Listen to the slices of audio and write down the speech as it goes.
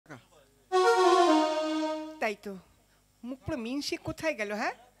তাই তো, মুখ পুরো মিনসে কোথায় গেল?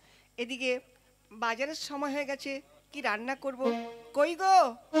 হ্যাঁ, এদিকে বাজারের সময় হয়ে গেছে, কি রান্না করব? কই গো,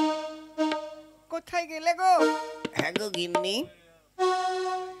 কোথায় গেলে গো? হ্যাঁ গো গিন্নি,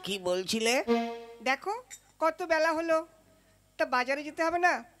 কি বলছিলে? দেখো কত বেলা হলো, তা বাজারে যেতে হবে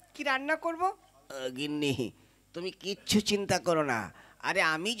না? কি রান্না করব? গিন্নি, তুমি কিচ্ছু চিন্তা করো না। আরে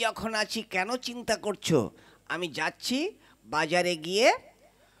আমি যখন আছি, কেন চিন্তা করছো? আমি যাচ্ছি, বাজারে গিয়ে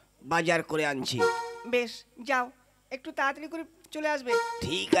বাজার করে আনছি। বেশ, যাও, একটু তাড়াতাড়ি করে চলে আসবে।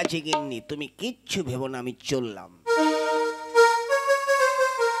 ঠিক আছে গিন্নি, তুমি কিচ্ছু ভেবো না, আমি চললাম।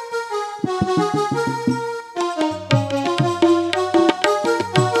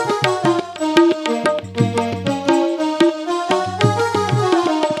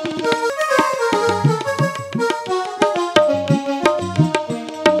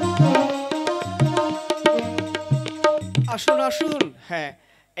 আসুন আসুন, হ্যাঁ,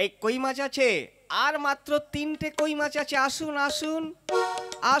 এই কই মাছ আছে, আর মাত্র 3টে কই মাছ আছে। আসুন আসুন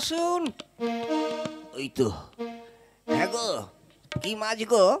আসুন। ওই তো। হ্যাঁ গো, কি মাছ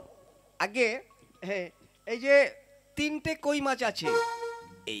গো? আগে, হ্যাঁ, এই যে 3টে কই মাছ আছে।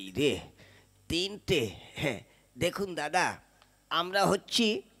 এই রে, 3টে? হ্যাঁ, দেখুন দাদা, আমরা হচ্ছি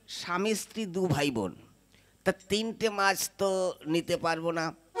স্বামী স্ত্রী 2 ভাই বোন, তা 3টে মাছ তো নিতে পারবো না।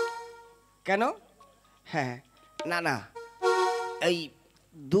 কেন? হ্যাঁ, না না, এই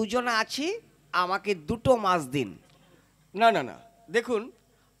 2জন আছি, আমাকে 2টো মাছ দিন। না না না, দেখুন,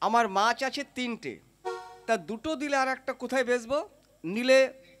 আমার মাছ আছে 3টে, তা 2টো দিলে আর একটা কোথায় বেচবো? নিলে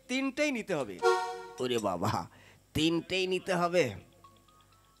 3টেই নিতে হবে। ওরে বাবা, 3টেই নিতে হবে?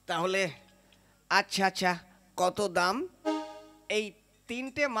 তাহলে আচ্ছা আচ্ছা, কত দাম? এই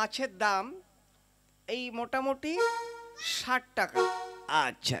 3টে মাছের দাম এই মোটামুটি 60 টাকা।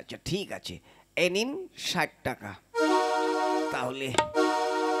 আচ্ছা আচ্ছা, ঠিক আছে, এ নিন 60 টাকা। তাহলে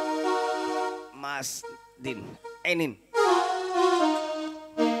মাছ দিন, এ নিন।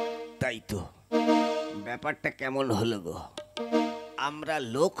 তাই তো, ব্যাপারটা কেমন হলো গো? আমরা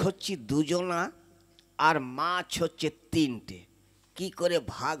লোক হচ্ছি 2জনা, আর মাছ হচ্ছে 3টে, কি করে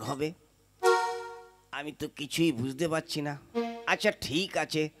ভাগ হবে? আমি তো কিছুই বুঝতে পারছি না। আচ্ছা ঠিক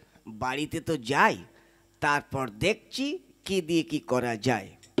আছে, বাড়িতে তো যাই, তারপর দেখছি কি দিয়ে কি করা যায়।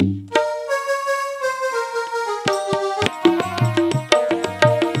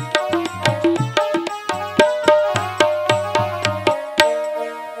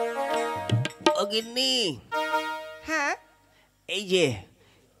 ও গিন্নি, হ্যাঁ, এই যে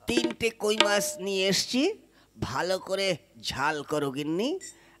 3টে কই মাছ নিয়ে এসছি, ভালো করে ঝাল করো গিন্নি,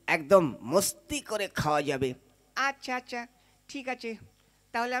 একদম মস্তি করে খাওয়া যাবে। আচ্ছা আচ্ছা, ঠিক আছে,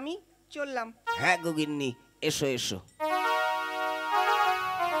 তাহলে আমি চললাম। হ্যাঁ গো গিন্নি, এসো এসো।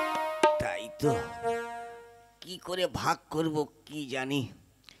 তাই তো, কি করে ভাগ করব কি জানি।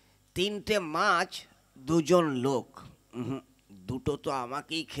 3টে মাছ, 2জন লোক, 2টো তো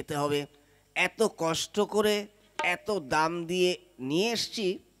আমাকেই খেতে হবে। এত কষ্ট করে, এত দাম দিয়ে নিয়ে এসছি,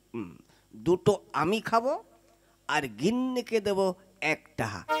 2টো আমি খাবো, আর গিন্নিকে দেব একটা।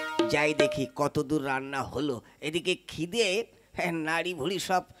 যাই দেখি কত দূর রান্না হলো। এদিকে খিদে নাড়ি ভুড়ি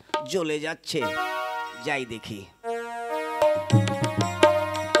সব জ্বলে যাচ্ছে। যাই দেখি।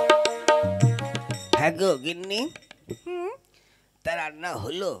 হ্যাঁ গো গিন্নি, হুম, তা রান্না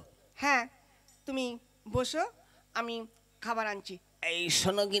হলো? হ্যাঁ, তুমি বসো, আমি খাবার আনছি। এই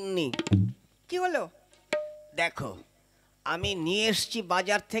শোনো গিন্নি, কি হলো? দেখো, আমি নিয়ে এসছি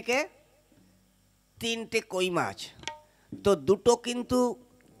বাজার থেকে 3টে কই মাছ, তো 2টো কিন্তু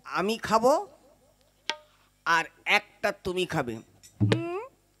আমি খাবো, আর একটা তুমি খাবে। হুম,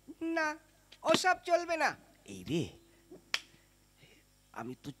 না, ওসব চলবে না। এই রে,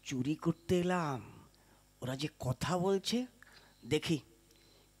 আমি তো চুরি করতে এলাম, ওরা যে কথা বলছে, দেখি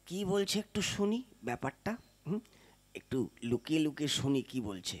কি বলছে, একটু শুনি ব্যাপারটা। একটু লুকিয়ে লুকিয়ে শুনি কি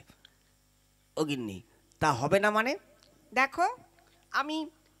বলছে। ও গিন্নি, তা হবে না মানে? দেখো, আমি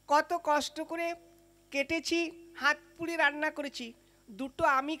কত কষ্ট করে কেটেছি, হাত পুড়ে রান্না করেছি, 2টো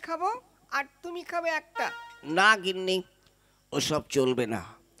আমি খাবো আর তুমি খাবে একটা। না গিন্নি, ওসব চলবে না।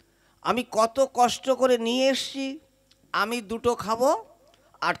 আমি কত কষ্ট করে নিয়ে এসছি, আমি 2টো খাবো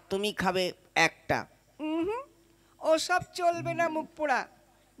আর তুমি খাবে একটা। হুম, ওসব চলবে না মুখ পোড়া,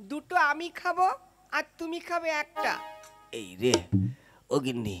 2টো আমি খাবো আর তুমি খাবে একটা। এই রে, ও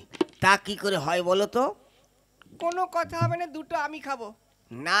গিন্নি, তা কি করে হয় বলো তো? কোনো কথা হবে না, 2টো আমি খাবো।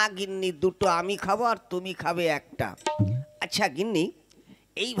 না গিন্নি, 2টো আমি খাবো আর তুমি খাবে একটা। আচ্ছা গিন্নি,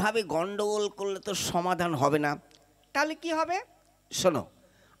 এইভাবে গন্ডগোল করলে তো সমাধান হবে না। তাহলে কি হবে? শোনো,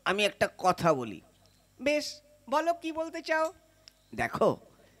 আমি একটা কথা বলি। বেশ, বলো কি বলতে চাও। দেখো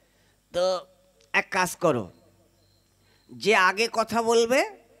তো, এক কাজ করো, যে আগে কথা বলবে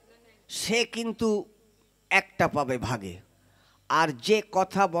সে কিন্তু একটা পাবে ভাগে, আর যে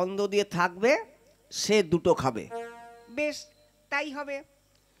কথা বন্ধ দিয়ে থাকবে সে দুটো খাবে। বেশ, তাই হবে।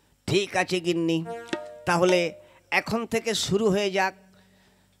 ঠিক আছে গিন্নি, তাহলে এখন থেকে শুরু হয়ে যাক।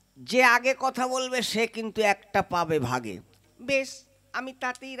 যে আগে কথা বলবে সে কিন্তু একটা পাবে ভাগে। বেশ, আমি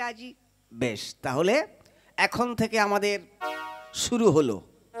তাতেই রাজি। বেশ, তাহলে এখন থেকে আমাদের শুরু হলো।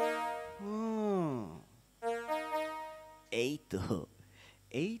 এই তো,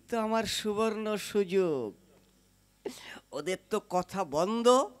 এই তো আমার সুবর্ণ সুযোগ। ওদের তো কথা বন্ধ,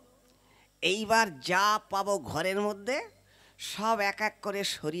 এইবার যা পাবো ঘরের মধ্যে সব এক এক করে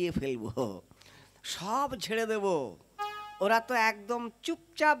সরিয়ে ফেলবো, সব ছেড়ে দেব। ওরা তো একদম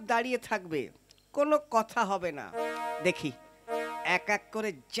চুপচাপ দাঁড়িয়ে থাকবে, কোনো কথা হবে না। দেখি এক এক করে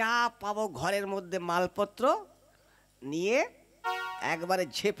যা পাবো ঘরের মধ্যে মালপত্র নিয়ে একবারে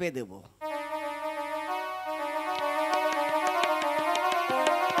ঝেপে দেব।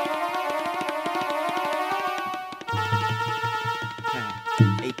 হ্যাঁ,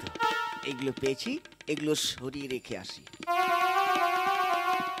 এই তো এগুলো পেয়েছি, এগুলো সরিয়ে রেখে আসি।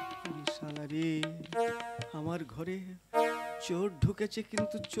 শালারে, আমার ঘরে চোর ঢুকেছে,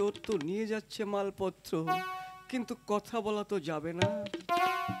 কিন্তু চোর তো নিয়ে যাচ্ছে মালপত্র, কিন্তু কথা বলা তো যাবে না।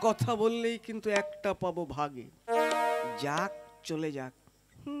 কথা বললেই কিন্তু একটা পাবো ভাগে। যাক, চলে যাক।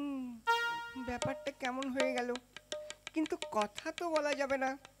 ব্যাপারটা কেমন হয়ে গেল, কিন্তু কথা তো বলা যাবে না।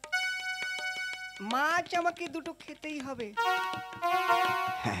 মাছ আমাকে দুটো খেতেই হবে।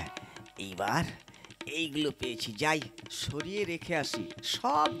 হ্যাঁ, এইবার এইগুলো পেয়েছি, যাই সরিয়ে রেখে আসি,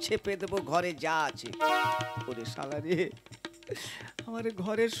 সব ঝেপে দেবো ঘরে যা আছে। ওরে শালারে, আমার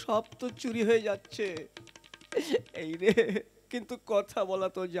ঘরের সব তো চুরি হয়ে যাচ্ছে। এই রে, কিন্তু কথা বলা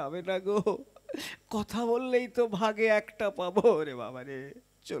তো যাবে না গো। কথা বললেই তো ভাগে একটা পাবো। রে বাবা রে,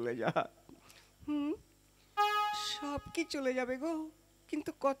 চলে যা। সব কি চলে যাবে গো,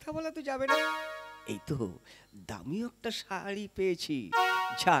 কিন্তু কথা বলা তো যাবে না। এই তো দামি একটা শাড়ি পেয়েছি,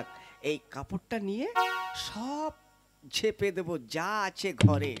 যাক এই কাপড়টা নিয়ে সব ঝেপে দেবো যা আছে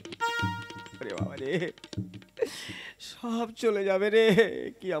ঘরে। আরে বাবা রে, সব চলে যাবে রে।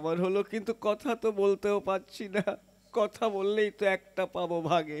 কি আমার হলো, কিন্তু কথা তো বলতেও পাচ্ছি না। কথা বললেই তো একটা পাবো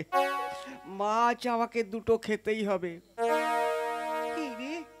ভাগে। মাছ আমাকে দুটো খেতেই হবে। এই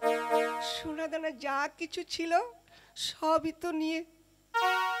রে, সোনা দানা যা কিছু ছিল সবই তো নিয়ে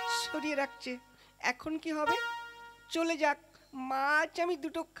সরিয়ে রাখছে। এখন কি হবে? চলে যাক, মাছ আমি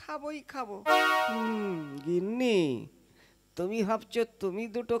দুটো খাবোই খাবো। গিন্নি, তুমি ভাবছো তুমি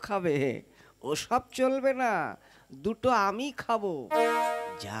দুটো খাবে? ও সব চলবে না, দুটো আমি খাবো।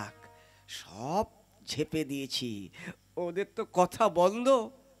 যাক, সব ঝেপে দিয়েছি, ওদের তো কথা বন্ধ।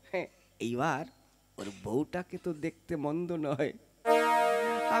 হ্যাঁ, এইবার ওর বউটাকে তো দেখতে মন্দ নয়।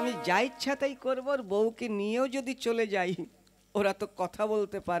 আমি যা ইচ্ছা তাই করবো, ওর বউকে নিয়েও যদি চলে যাই ওরা তো কথা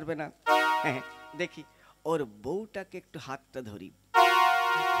বলতে পারবে না। হ্যাঁ, দেখি ওর বউটাকে একটু হাতটা ধরি।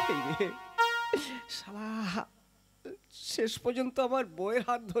 এই রে, শালা শেষ পর্যন্ত আমার বউয়ের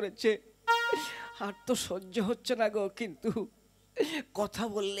হাত ধরেছে। আর তো সহ্য হচ্ছে না গো, কিন্তু কথা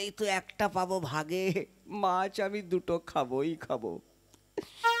বললেই তো একটা পাবো ভাগে। মাছ আমি দুটো খাবোই খাবো।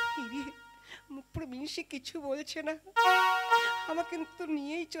 এই রে, মুখ পুরো মিনসে কিছু বলছে না, আমাকে তো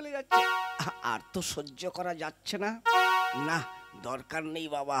নিয়েই চলে যাচ্ছে। আর তো সহ্য করা যাচ্ছে না। না, দরকার নেই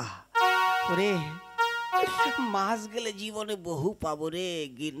বাবা। ওরে, মাস গেলে জীবনে বহু পাবো রে,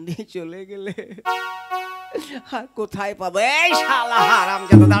 গিন্নি চলে গেলে আর কোথায় পাবো? এই শালা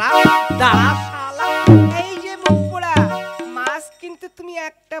হারামজাদা, দাঁড়া দাঁড়া শালা। এই যে মুখ পোড়া, মাছ কিন্তু তুমি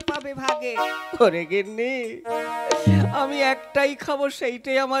একটা পাবে ভাগে। ওরে গিন্নি, আমি একটাই খাবো,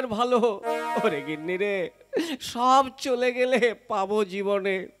 সেইটাই আমার ভালো। ওরে গিন্নি রে, সব চলে গেলে পাবো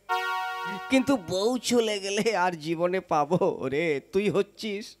জীবনে, কিন্তু বউ চলে গেলে আর জীবনে পাবো? ওরে, তুই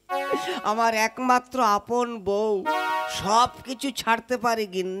হচ্ছিস আমার একমাত্র আপন বউ। সব কিছু ছাড়তে পারি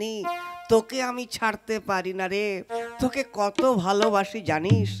গিন্নি, তোকে আমি ছাড়তে পারি না রে। তোকে কত ভালোবাসি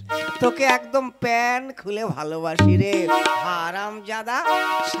জানিস, তোকে একদম প্যান খুলে ভালোবাসি রে। হারামজাদা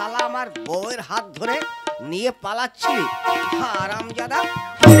শালা, আমার বউয়ের হাত ধরে নিয়ে পালাচ্ছি। হারামজাদা,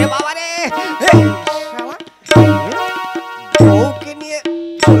 ওরে বাবা রে, এই শালা, বউকে নিয়ে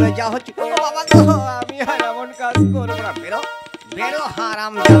চলে যা হচ্ছে। ও বাবা গো, আমি আর এমন কাজ করবো না। বেরো বেরো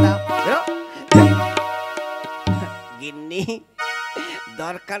হারামজাদা, বেরো। গিন্নি,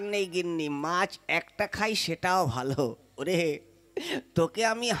 দরকার নেই গিন্নি, মাছ একটা খাই সেটাও ভালো। ওরে, তোকে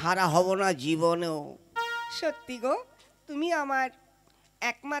আমি হারা হব না জীবনেও। সত্যি গো, তুমি আমার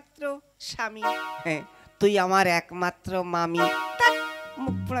একমাত্র স্বামী। হ্যাঁ, তুই আমার একমাত্র মামি। ধ্যাৎ,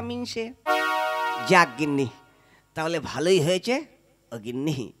 মুখ পোড়া মিনসে। যাক গিন্নি, তাহলে ভালোই হয়েছে। ও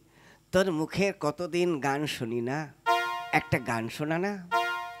গিন্নি, তোর মুখের কতদিন গান শুনি না, একটা গান শোনা না।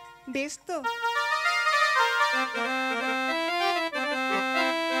 বেশ তো,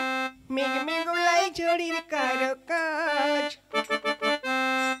 মেঘমেঘলাই ঝড়ির কারো কাজ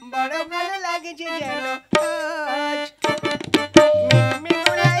বড় ভালো লাগছে যেন আজ।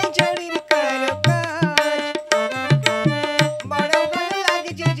 মেঘমেঘলাই ঝড়ির কারো কাজ বড় ভালো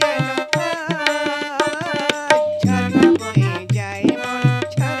লাগছে যেন আজ। ঝর্ণা বয়ে যায় মন,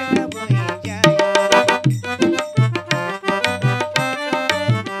 ঝর্ণা বয়ে যায়।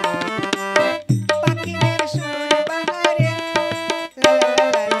 পাখিদের সুর বাহারে লা লা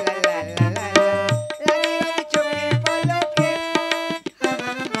লা লা লা লা লা লা। লাগে রঙ চোখের পলকে হা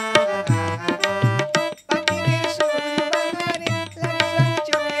হা হা হা হা। পাখিদের সুর বাহারে লাগে রঙ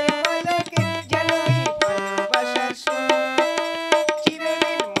চোখের পলকে, যেন এই ভালোবাসার সুর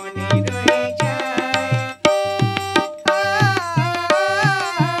চিরদিন মনে রয়ে যায়।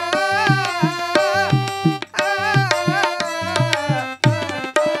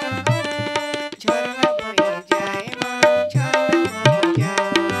 ঝর্ণা বয়ে যায় মন, ঝর্ণা বয়ে যায়।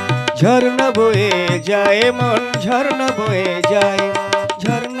 ঝর্ণা বয়ে যায় মন, ঝর্ণা বয়ে যায়,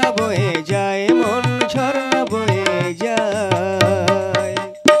 ঝর্ণা বয়ে যায় মন,